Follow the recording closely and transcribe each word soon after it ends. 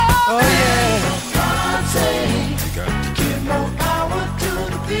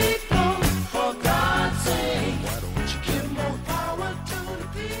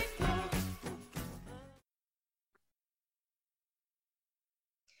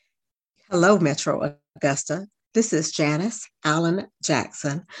Hello, Metro Augusta. This is Janice Allen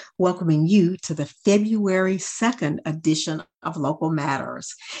Jackson, welcoming you to the February 2nd edition of Local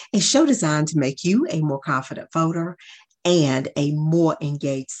Matters, a show designed to make you a more confident voter and a more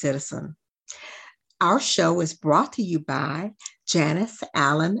engaged citizen. Our show is brought to you by Janice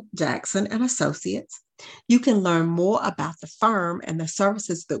Allen Jackson and Associates. You can learn more about the firm and the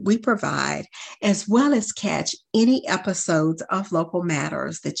services that we provide, as well as catch any episodes of Local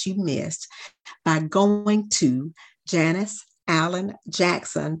Matters that you missed by going to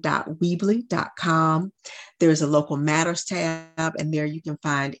janiceallenjackson.weebly.com. There's a Local Matters tab, and there you can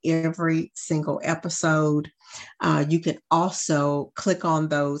find every single episode. You can also click on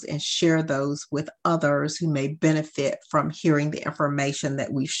those and share those with others who may benefit from hearing the information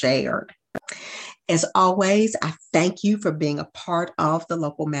that we shared. As always, I thank you for being a part of the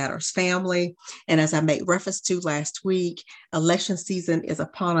Local Matters family. And as I made reference to last week, election season is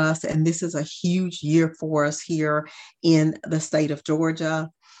upon us, and this is a huge year for us here in the state of Georgia.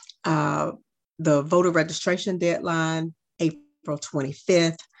 The voter registration deadline, April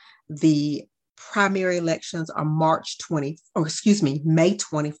 25th. The primary elections are May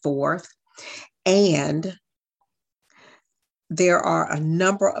 24th. And there are a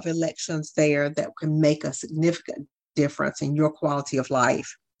number of elections there that can make a significant difference in your quality of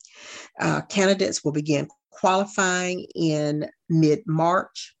life. Candidates will begin qualifying in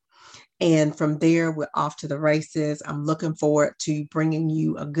mid-March. And from there, we're off to the races. I'm looking forward to bringing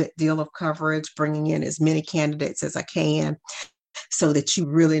you a good deal of coverage, bringing in as many candidates as I can, so that you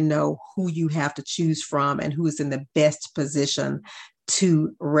really know who you have to choose from and who is in the best position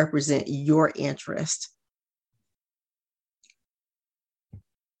to represent your interest.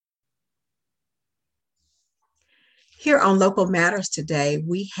 Here on Local Matters today,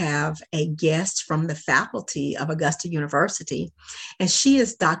 we have a guest from the faculty of Augusta University, and she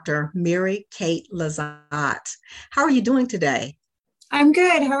is Dr. Mary Kate Lizotte. How are you doing today? I'm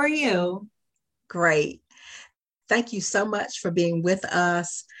good. How are you? Great. Thank you so much for being with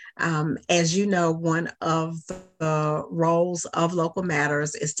us. As you know, one of the roles of Local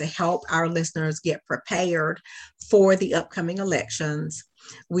Matters is to help our listeners get prepared for the upcoming elections.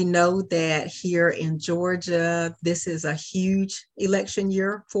 We know that here in Georgia, this is a huge election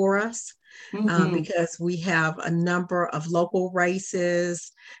year for us. Because we have a number of local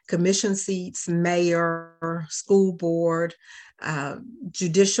races, commission seats, mayor, school board,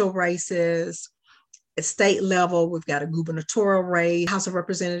 judicial races. At state level, we've got a gubernatorial race, House of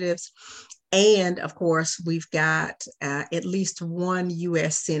Representatives, and of course, we've got at least one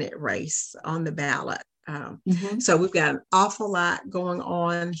U.S. Senate race on the ballot. So we've got an awful lot going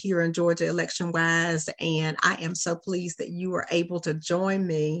on here in Georgia election-wise, and I am so pleased that you were able to join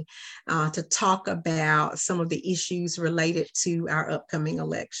me to talk about some of the issues related to our upcoming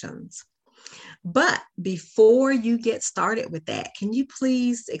elections. But before you get started with that, can you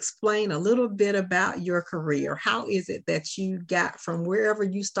please explain a little bit about your career? How is it that you got from wherever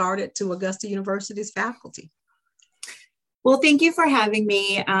you started to Augusta University's faculty? Well, thank you for having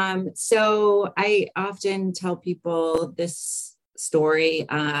me. So I often tell people this story.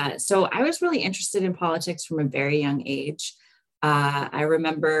 So I was really interested in politics from a very young age. I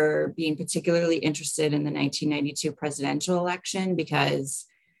remember being particularly interested in the 1992 presidential election because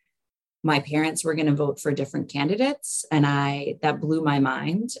my parents were going to vote for different candidates, and that blew my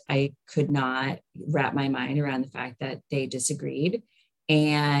mind. I could not wrap my mind around the fact that they disagreed,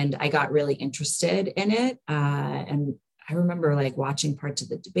 and I got really interested in it. And I remember watching parts of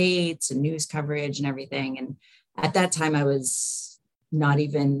the debates and news coverage and everything. And at that time, I was not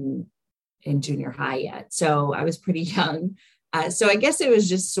even in junior high yet, so I was pretty young. So I guess it was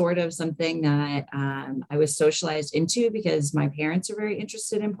just sort of something that I was socialized into because my parents are very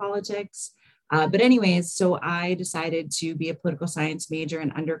interested in politics. But anyways, so I decided to be a political science major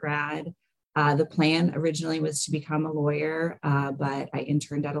in undergrad. The plan originally was to become a lawyer, but I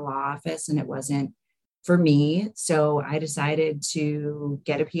interned at a law office and it wasn't for me. So I decided to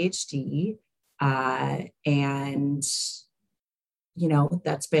get a PhD. And,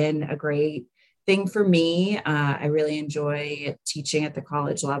 that's been a great thing for me. I really enjoy teaching at the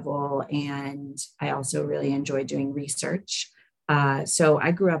college level, and I also really enjoy doing research. So I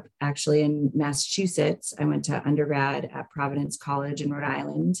grew up actually in Massachusetts. I went to undergrad at Providence College in Rhode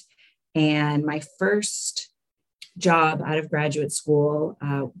Island. And my first job out of graduate school,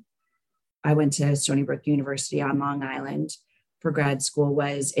 I went to Stony Brook University on Long Island for grad school,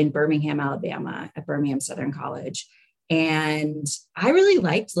 was in Birmingham, Alabama at Birmingham Southern College. And I really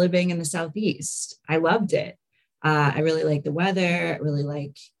liked living in the Southeast. I loved it. I really like the weather. I really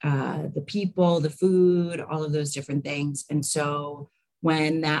like the people, the food, all of those different things. And so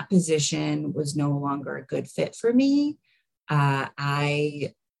when that position was no longer a good fit for me,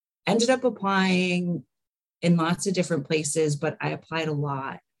 I ended up applying in lots of different places, but I applied a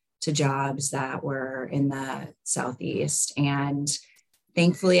lot to jobs that were in the Southeast. And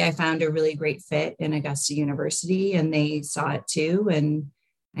thankfully, I found a really great fit in Augusta University, and they saw it too. And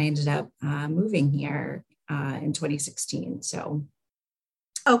I ended up moving here in 2016. So.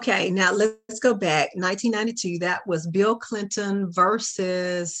 Okay, now let's go back. 1992, that was Bill Clinton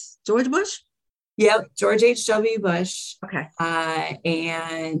versus George Bush? Yep, George H.W. Bush. Okay.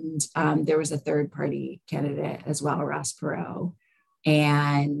 And there was a third party candidate as well, Ross Perot.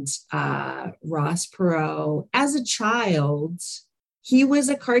 And Ross Perot, as a child, he was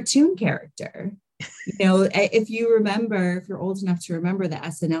a cartoon character. You know, if you're old enough to remember the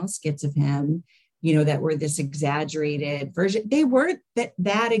SNL skits of him, you know, that were this exaggerated version, they weren't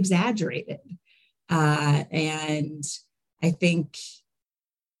that exaggerated. And I think,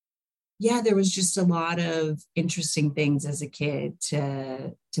 yeah, there was just a lot of interesting things as a kid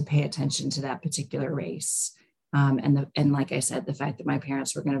to pay attention to that particular race. And like I said, the fact that my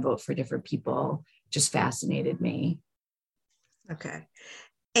parents were going to vote for different people just fascinated me. Okay.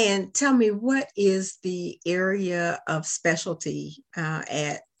 And tell me, what is the area of specialty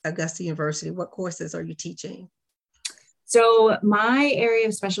at Augusta University? What courses are you teaching? So my area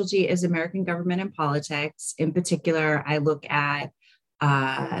of specialty is American government and politics. In particular, I look at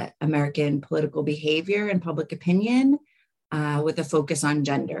American political behavior and public opinion with a focus on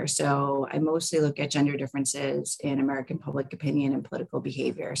gender. So I mostly look at gender differences in American public opinion and political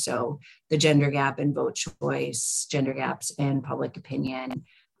behavior. So the gender gap in vote choice, gender gaps in public opinion.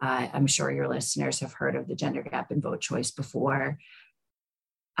 I'm sure your listeners have heard of the gender gap in vote choice before.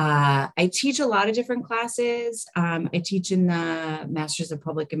 I teach a lot of different classes. I teach in the Masters of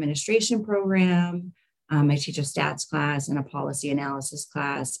Public Administration program. I teach a stats class and a policy analysis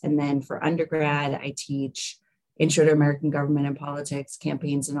class. And then for undergrad, I teach Intro to American Government and Politics,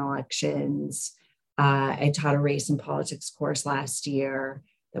 Campaigns and Elections. I taught a race and politics course last year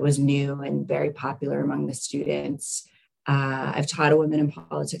that was new and very popular among the students. I've taught a women in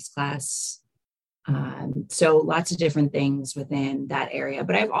politics class. So lots of different things within that area.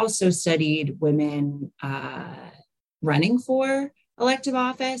 But I've also studied women running for elective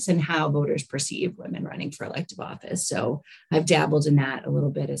office and how voters perceive women running for elective office. So I've dabbled in that a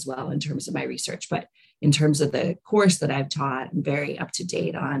little bit as well in terms of my research. But in terms of the course that I've taught, I'm very up to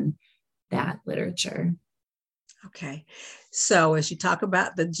date on that literature. Okay. So as you talk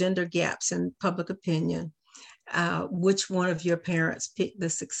about the gender gaps in public opinion, which one of your parents picked the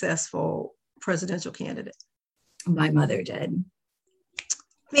successful presidential candidate? My mother did.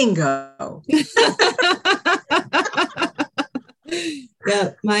 Bingo.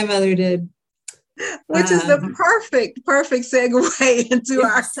 Yeah, my mother did. Which is the perfect segue into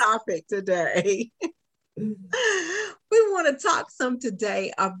our topic today. We want to talk some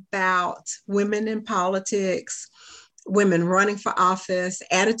today about women in politics, women running for office,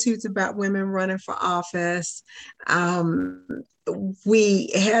 attitudes about women running for office.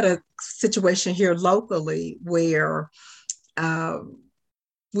 We had a situation here locally where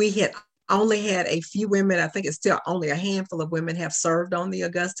we had only had a few women. I think it's still only a handful of women have served on the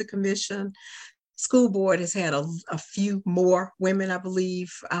Augusta Commission. School board has had a few more women, I believe,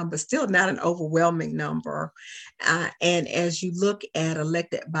 but still not an overwhelming number. And as you look at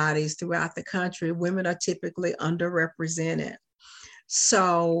elected bodies throughout the country, women are typically underrepresented.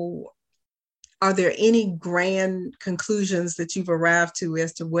 So are there any grand conclusions that you've arrived to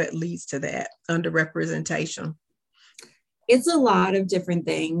as to what leads to that underrepresentation? It's a lot of different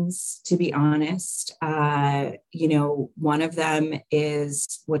things, to be honest. One of them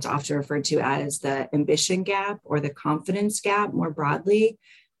is what's often referred to as the ambition gap or the confidence gap more broadly,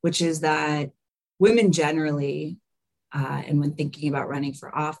 which is that women generally, and when thinking about running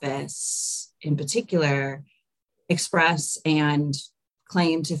for office in particular, express and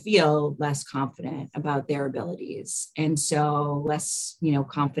claim to feel less confident about their abilities. And so less,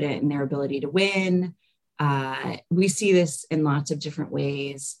 confident in their ability to win. We see this in lots of different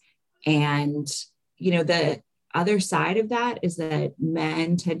ways. And, the other side of that is that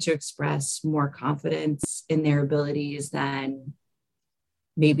men tend to express more confidence in their abilities than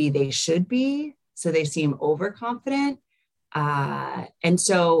maybe they should be. So they seem overconfident. And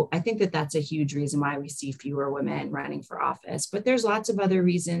so I think that that's a huge reason why we see fewer women running for office. But there's lots of other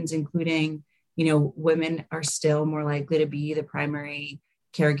reasons, including, women are still more likely to be the primary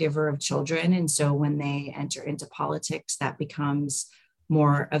caregiver of children. And so when they enter into politics, that becomes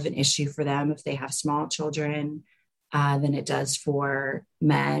more of an issue for them if they have small children than it does for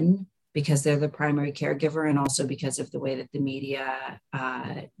men. because they're the primary caregiver, and also because of the way that the media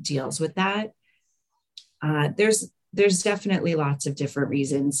deals with that. There's definitely lots of different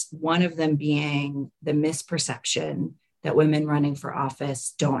reasons. One of them being the misperception that women running for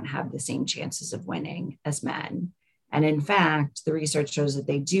office don't have the same chances of winning as men. And in fact, the research shows that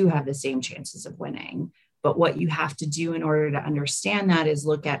they do have the same chances of winning. But what you have to do in order to understand that is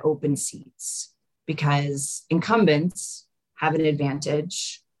look at open seats, because incumbents have an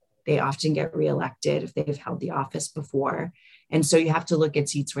advantage. They often get reelected if they've held the office before. And so you have to look at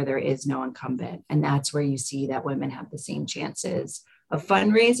seats where there is no incumbent. And that's where you see that women have the same chances of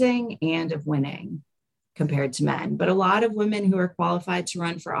fundraising and of winning compared to men. But a lot of women who are qualified to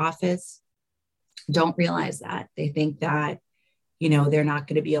run for office don't realize that. They think that, they're not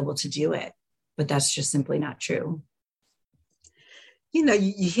going to be able to do it, but that's just simply not true.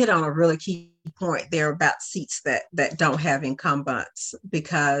 You hit on a really key point there about seats that don't have incumbents,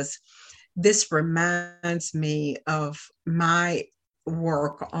 because this reminds me of my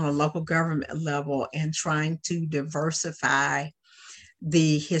work on a local government level and trying to diversify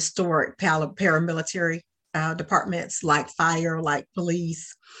the historic paramilitary departments like fire, like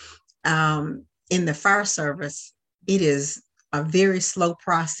police. In the fire service, it is a very slow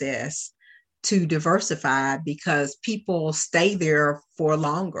process to diversify because people stay there for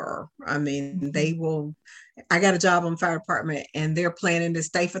longer. I mean, I got a job on fire department and they're planning to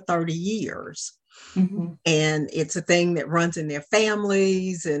stay for 30 years. Mm-hmm. And it's a thing that runs in their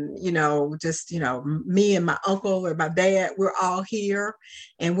families. And, me and my uncle or my dad, we're all here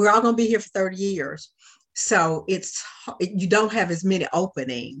and we're all going to be here for 30 years. So you don't have as many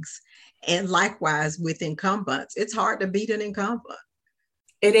openings. And likewise with incumbents, it's hard to beat an incumbent.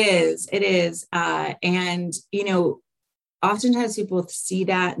 It is. And, oftentimes people see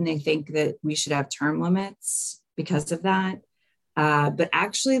that and they think that we should have term limits because of that. But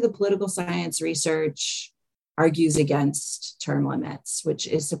actually the political science research argues against term limits, which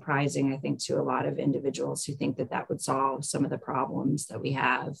is surprising, I think, to a lot of individuals who think that would solve some of the problems that we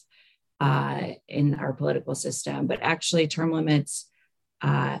have in our political system. But actually term limits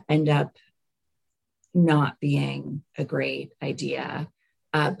end up not being a great idea.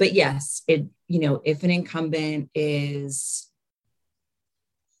 But yes, if an incumbent is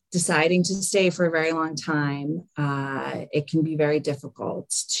deciding to stay for a very long time, it can be very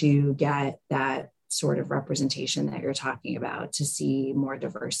difficult to get that sort of representation that you're talking about, to see more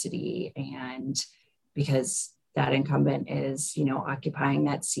diversity. And because that incumbent is, occupying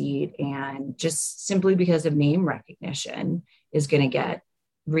that seat, and just simply because of name recognition is going to get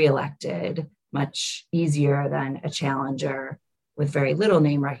reelected much easier than a challenger with very little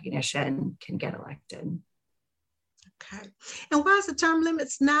name recognition can get elected. Okay. And why is the term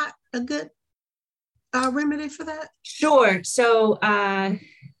limits not a good remedy for that? Sure. So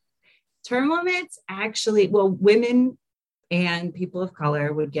term limits actually, women and people of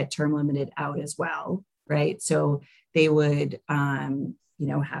color would get term limited out as well, right? So they would,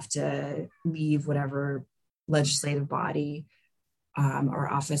 have to leave whatever legislative body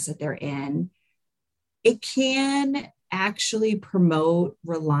or office that they're in. It can actually promote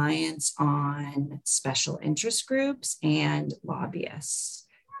reliance on special interest groups and lobbyists,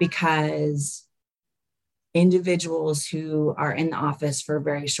 because individuals who are in the office for a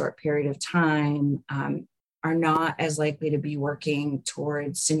very short period of time are not as likely to be working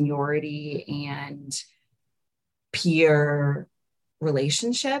towards seniority and peer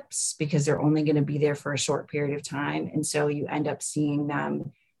relationships, because they're only going to be there for a short period of time. And so you end up seeing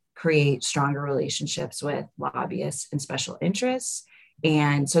them create stronger relationships with lobbyists and special interests.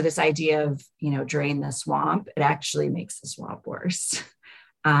 And so this idea of, drain the swamp, it actually makes the swamp worse.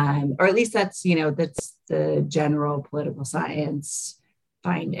 Or at least that's the general political science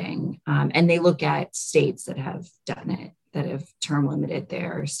finding. And they look at states that have done it, that have term limited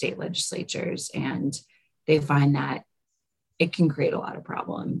their state legislatures, and they find that it can create a lot of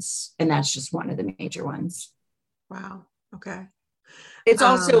problems. And that's just one of the major ones. Wow. Okay. It's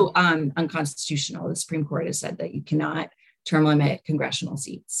also unconstitutional. The Supreme Court has said that you cannot term limit congressional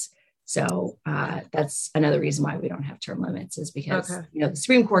seats. So that's another reason why we don't have term limits, is because the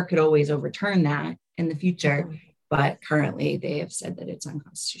Supreme Court could always overturn that in the future, but currently they have said that it's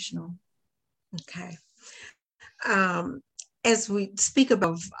unconstitutional. Okay. As we speak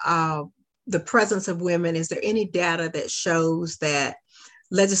about the presence of women, is there any data that shows that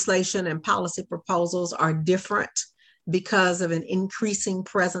legislation and policy proposals are different because of an increasing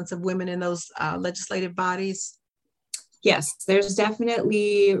presence of women in those legislative bodies? Yes, there's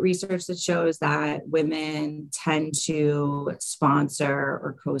definitely research that shows that women tend to sponsor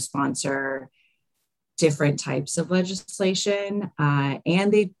or co-sponsor different types of legislation,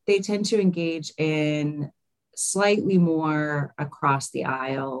 and they tend to engage in slightly more across the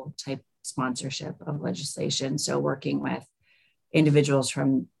aisle type sponsorship of legislation. So working with individuals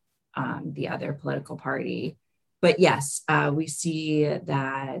from the other political party. But yes, we see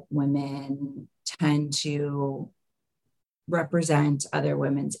that women tend to represent other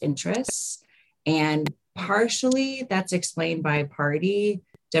women's interests. And partially that's explained by party.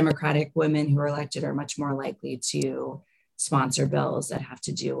 Democratic women who are elected are much more likely to sponsor bills that have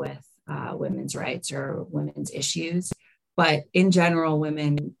to do with women's rights or women's issues. But in general,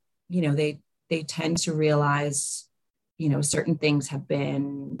 women, they tend to realize, certain things have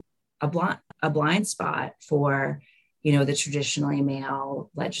been a blind spot for, the traditionally male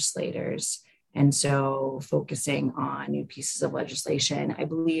legislators. And so focusing on new pieces of legislation, I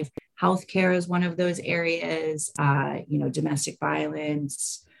believe healthcare is one of those areas, domestic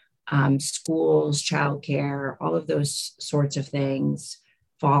violence, schools, childcare, all of those sorts of things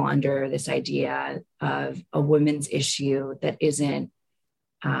fall under this idea of a women's issue that isn't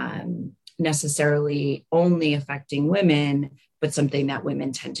necessarily only affecting women, but something that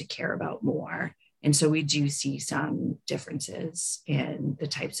women tend to care about more. And so we do see some differences in the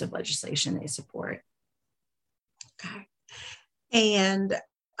types of legislation they support. Okay. And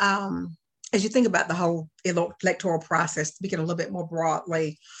as you think about the whole electoral process, speaking a little bit more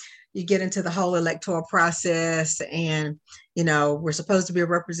broadly, you get into the whole electoral process and, we're supposed to be a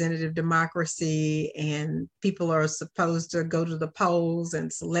representative democracy and people are supposed to go to the polls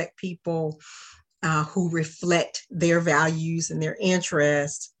and select people who reflect their values and their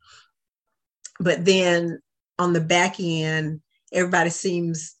interests. But then on the back end, everybody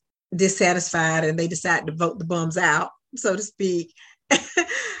seems dissatisfied and they decide to vote the bums out, so to speak.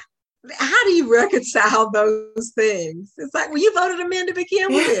 How do you reconcile those things? It's like, well, you voted them in to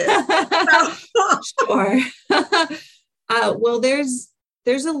begin with. Sure. Well, there's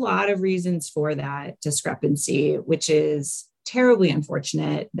a lot of reasons for that discrepancy, which is terribly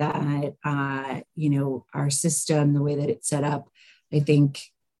unfortunate that, our system, the way that it's set up, I think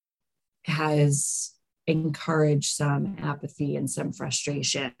has encouraged some apathy and some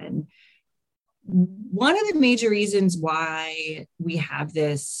frustration. One of the major reasons why we have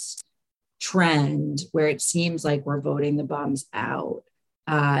this trend where it seems like we're voting the bums out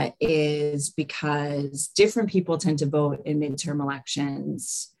is because different people tend to vote in midterm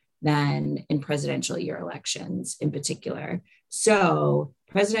elections than in presidential year elections in particular. So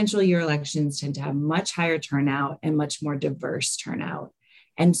presidential year elections tend to have much higher turnout and much more diverse turnout.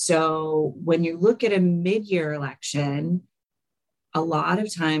 And so when you look at a mid-year election, a lot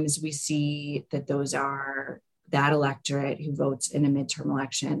of times we see that that electorate who votes in a midterm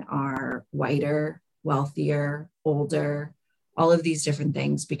election are whiter, wealthier, older, all of these different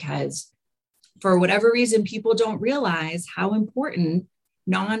things, because for whatever reason, people don't realize how important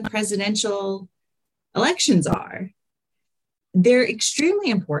non-presidential elections are. They're extremely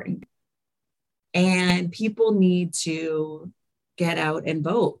important. And people need to get out and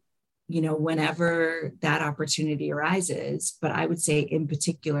vote, whenever that opportunity arises. But I would say in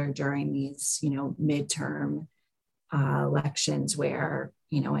particular during these, midterm elections where,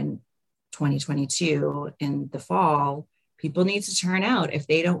 in 2022 in the fall, people need to turn out. If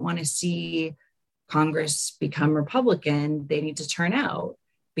they don't want to see Congress become Republican, they need to turn out,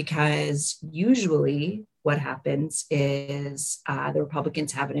 because usually what happens is the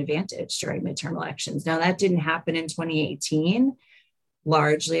Republicans have an advantage during midterm elections. Now, that didn't happen in 2018,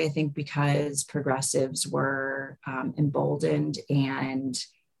 largely, I think, because progressives were emboldened and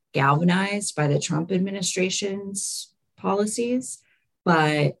galvanized by the Trump administration's policies.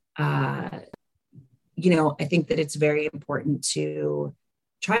 But, I think that it's very important to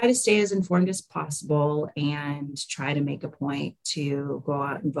try to stay as informed as possible and try to make a point to go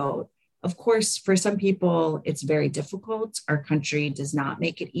out and vote. Of course, for some people, it's very difficult. Our country does not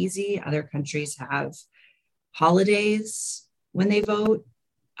make it easy. Other countries have holidays when they vote.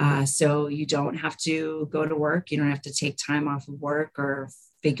 So you don't have to go to work. You don't have to take time off of work or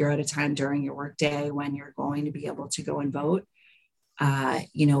figure out a time during your workday when you're going to be able to go and vote.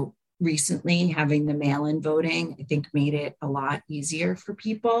 Recently having the mail-in voting, I think, made it a lot easier for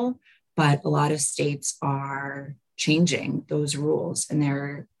people, but a lot of states are changing those rules and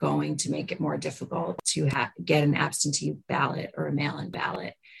they're going to make it more difficult to get an absentee ballot or a mail-in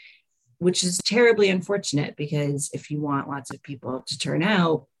ballot, which is terribly unfortunate, because if you want lots of people to turn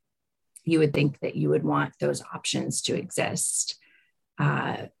out, you would think that you would want those options to exist.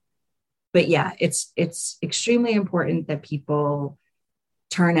 But yeah, it's extremely important that people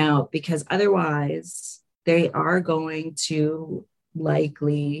turn out, because otherwise they are going to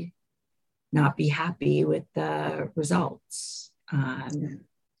likely not be happy with the results.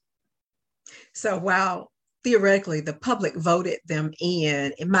 So while theoretically the public voted them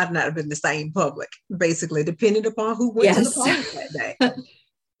in, it might not have been the same public, basically, depending upon who went to the Yes. polls that day. Okay.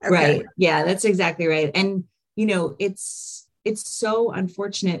 Right. Yeah, that's exactly right. And, it's so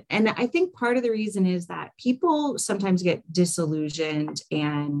unfortunate. And I think part of the reason is that people sometimes get disillusioned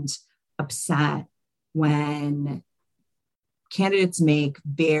and upset when candidates make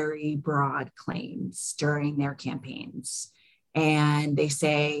very broad claims during their campaigns. And they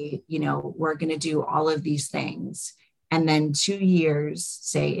say, we're going to do all of these things. And then 2 years,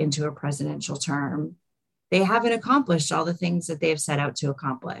 say, into a presidential term, they haven't accomplished all the things that they've set out to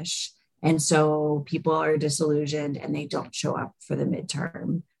accomplish. And so people are disillusioned and they don't show up for the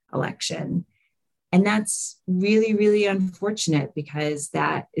midterm election. And that's really, really unfortunate, because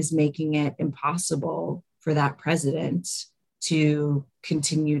that is making it impossible for that president to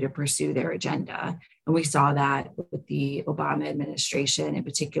continue to pursue their agenda. And we saw that with the Obama administration in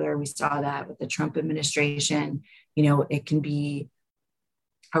particular. We saw that with the Trump administration. It can be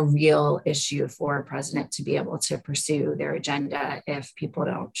a real issue for a president to be able to pursue their agenda if people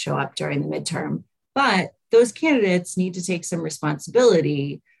don't show up during the midterm. But those candidates need to take some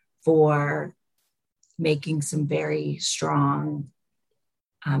responsibility for making some very strong,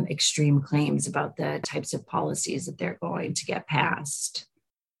 extreme claims about the types of policies that they're going to get passed,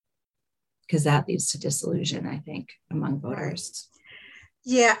 because that leads to disillusion, I think, among voters.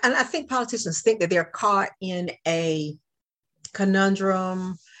 Yeah, and I think politicians think that they're caught in a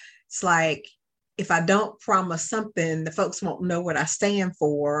conundrum. It's like, if I don't promise something, the folks won't know what I stand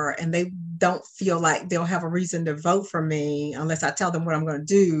for, and they don't feel like they'll have a reason to vote for me unless I tell them what I'm going to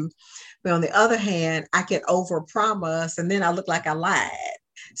do. But on the other hand, I can overpromise and then I look like I lied.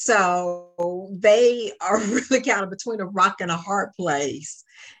 So they are really kind of between a rock and a hard place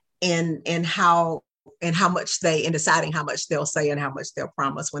in how deciding how much they'll say and how much they'll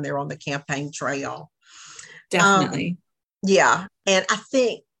promise when they're on the campaign trail. Definitely. Yeah. And I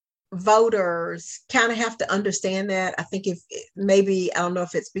think voters kind of have to understand that. I think I don't know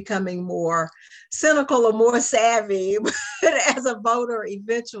if it's becoming more cynical or more savvy, but as a voter,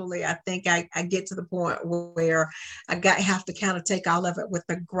 eventually, I think I get to the point where have to kind of take all of it with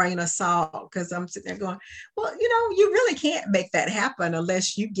a grain of salt, because I'm sitting there going, well, you really can't make that happen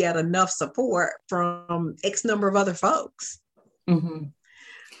unless you get enough support from X number of other folks. Mm-hmm.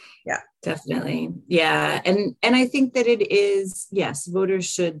 Yeah, definitely. Yeah. And I think that it is, yes, voters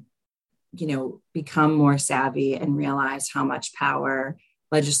should, become more savvy and realize how much power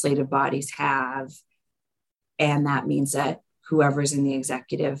legislative bodies have. And that means that whoever's in the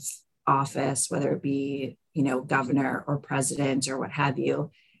executive office, whether it be, governor or president or what have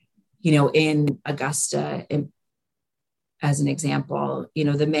you, in Augusta, as an example,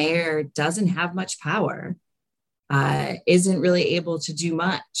 the mayor doesn't have much power. Isn't really able to do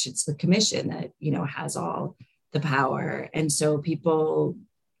much. It's the commission that, has all the power. And so people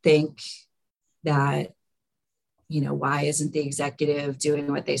think that, why isn't the executive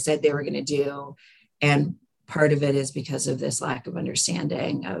doing what they said they were going to do? And part of it is because of this lack of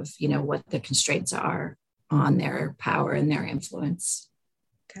understanding of, what the constraints are on their power and their influence.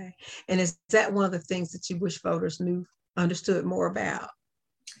 Okay. And is that one of the things that you wish voters understood more about?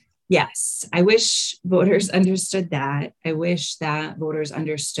 Yes, I wish voters understood that. I wish that voters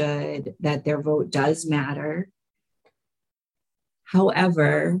understood that their vote does matter.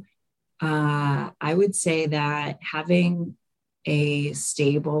 However, I would say that having a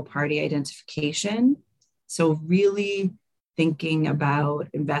stable party identification, so really thinking about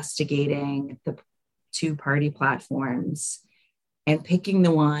investigating the two party platforms and picking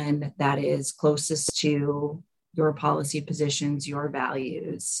the one that is closest to your policy positions, your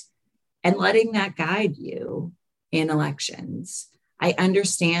values, and letting that guide you in elections. I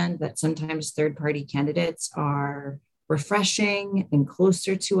understand that sometimes third-party candidates are refreshing and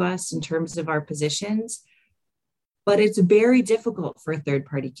closer to us in terms of our positions, but it's very difficult for a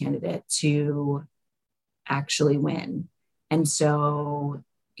third-party candidate to actually win. And so,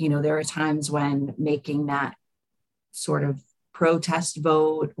 there are times when making that sort of protest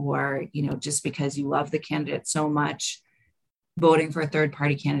vote, or, just because you love the candidate so much, voting for a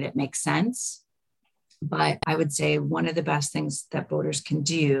third-party candidate makes sense. But I would say one of the best things that voters can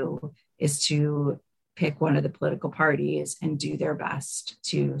do is to pick one of the political parties and do their best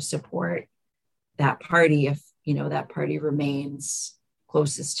to support that party if, that party remains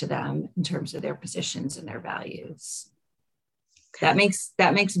closest to them in terms of their positions and their values. That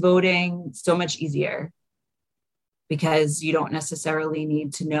makes voting so much easier, because you don't necessarily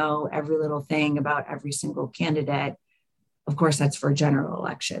need to know every little thing about every single candidate. of course, that's for general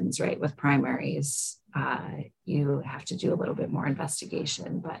elections, right? With primaries, you have to do a little bit more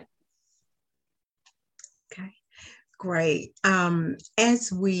investigation, but. Okay, great.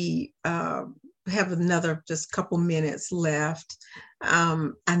 As we have another just couple minutes left,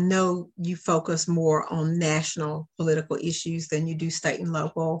 I know you focus more on national political issues than you do state and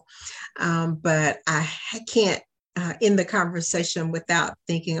local, but I can't end the conversation without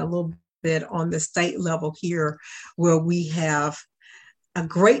thinking a little bit on the state level here, where we have a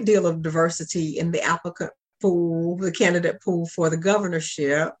great deal of diversity in the applicant pool, the candidate pool for the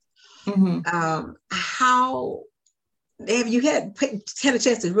governorship. How have you had a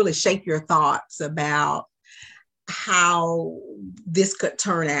chance to really shape your thoughts about how this could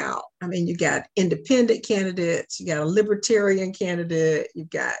turn out? I mean, you got independent candidates, you got a libertarian candidate, you've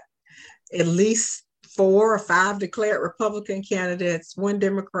got at least 4 or 5 declared Republican candidates, 1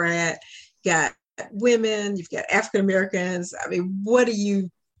 Democrat, you got women, you've got African Americans. I mean, what do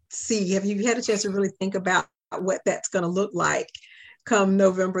you see? Have you had a chance to really think about what that's going to look like come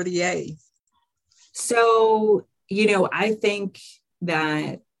November the 8th? So, I think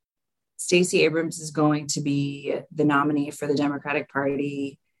that Stacey Abrams is going to be the nominee for the Democratic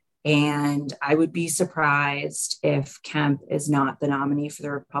Party. And I would be surprised if Kemp is not the nominee for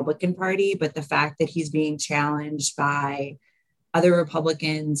the Republican Party. But the fact that he's being challenged by other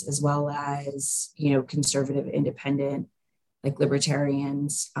Republicans, as well as, conservative independent, like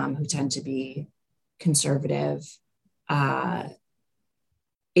libertarians who tend to be conservative,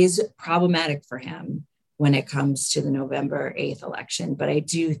 is problematic for him when it comes to the November 8th election. But I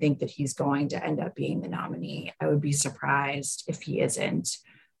do think that he's going to end up being the nominee. I would be surprised if he isn't.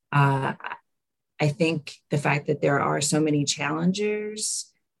 I think the fact that there are so many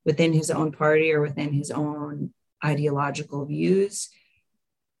challengers within his own party or within his own ideological views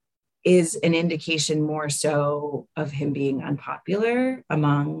is an indication more so of him being unpopular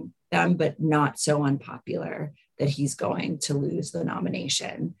among them, but not so unpopular that he's going to lose the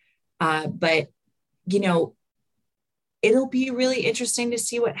nomination. But it'll be really interesting to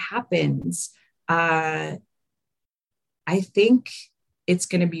see what happens. I think it's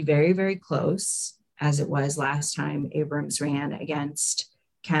going to be very, very close, as it was last time Abrams ran against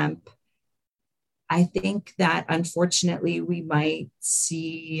Kemp. I think that unfortunately we might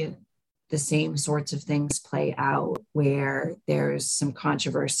see the same sorts of things play out, where there's some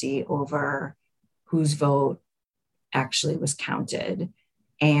controversy over whose vote actually was counted.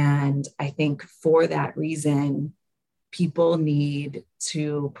 And I think for that reason, people need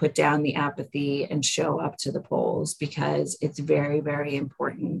to put down the apathy and show up to the polls, because it's very, very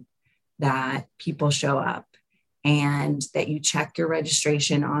important that people show up and that you check your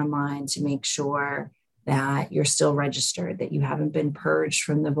registration online to make sure that you're still registered, that you haven't been purged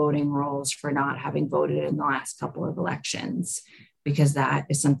from the voting rolls for not having voted in the last couple of elections, because that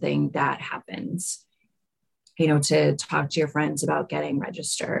is something that happens. To talk to your friends about getting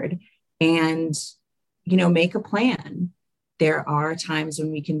registered and, make a plan. There are times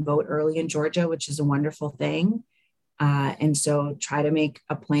when we can vote early in Georgia, which is a wonderful thing. And so try to make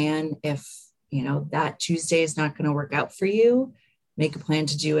a plan. If, that Tuesday is not going to work out for you, make a plan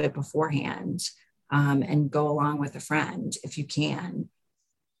to do it beforehand, and go along with a friend if you can.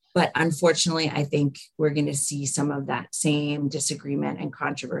 But unfortunately, I think we're going to see some of that same disagreement and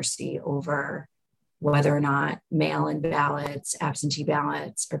controversy over whether or not mail-in ballots, absentee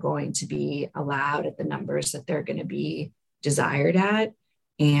ballots are going to be allowed at the numbers that they're going to be desired at,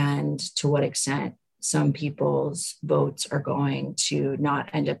 and to what extent some people's votes are going to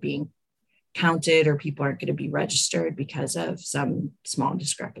not end up being counted, or people aren't going to be registered because of some small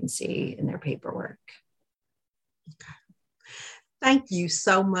discrepancy in their paperwork. Okay. Thank you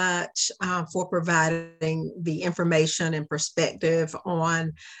so much for providing the information and perspective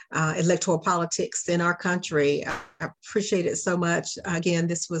on electoral politics in our country. I appreciate it so much. Again,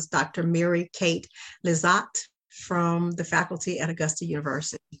 this was Dr. Mary Kate Lizotte from the faculty at Augusta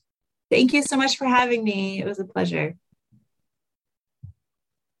University. Thank you so much for having me. It was a pleasure.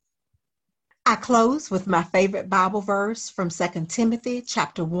 I close with my favorite Bible verse from 2 Timothy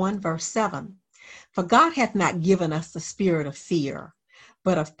chapter 1, verse 7. For God hath not given us the spirit of fear,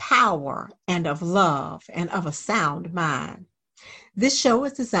 but of power and of love and of a sound mind. This show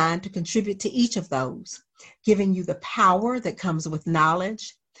is designed to contribute to each of those, giving you the power that comes with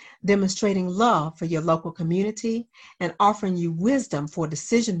knowledge, demonstrating love for your local community, and offering you wisdom for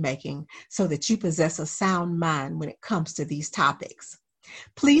decision-making so that you possess a sound mind when it comes to these topics.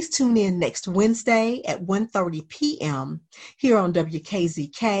 Please tune in next Wednesday at 1:30 p.m. here on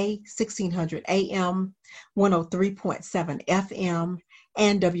WKZK 1600 AM, 103.7 FM,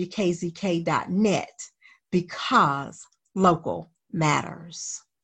 and WKZK.net, because Local Matters.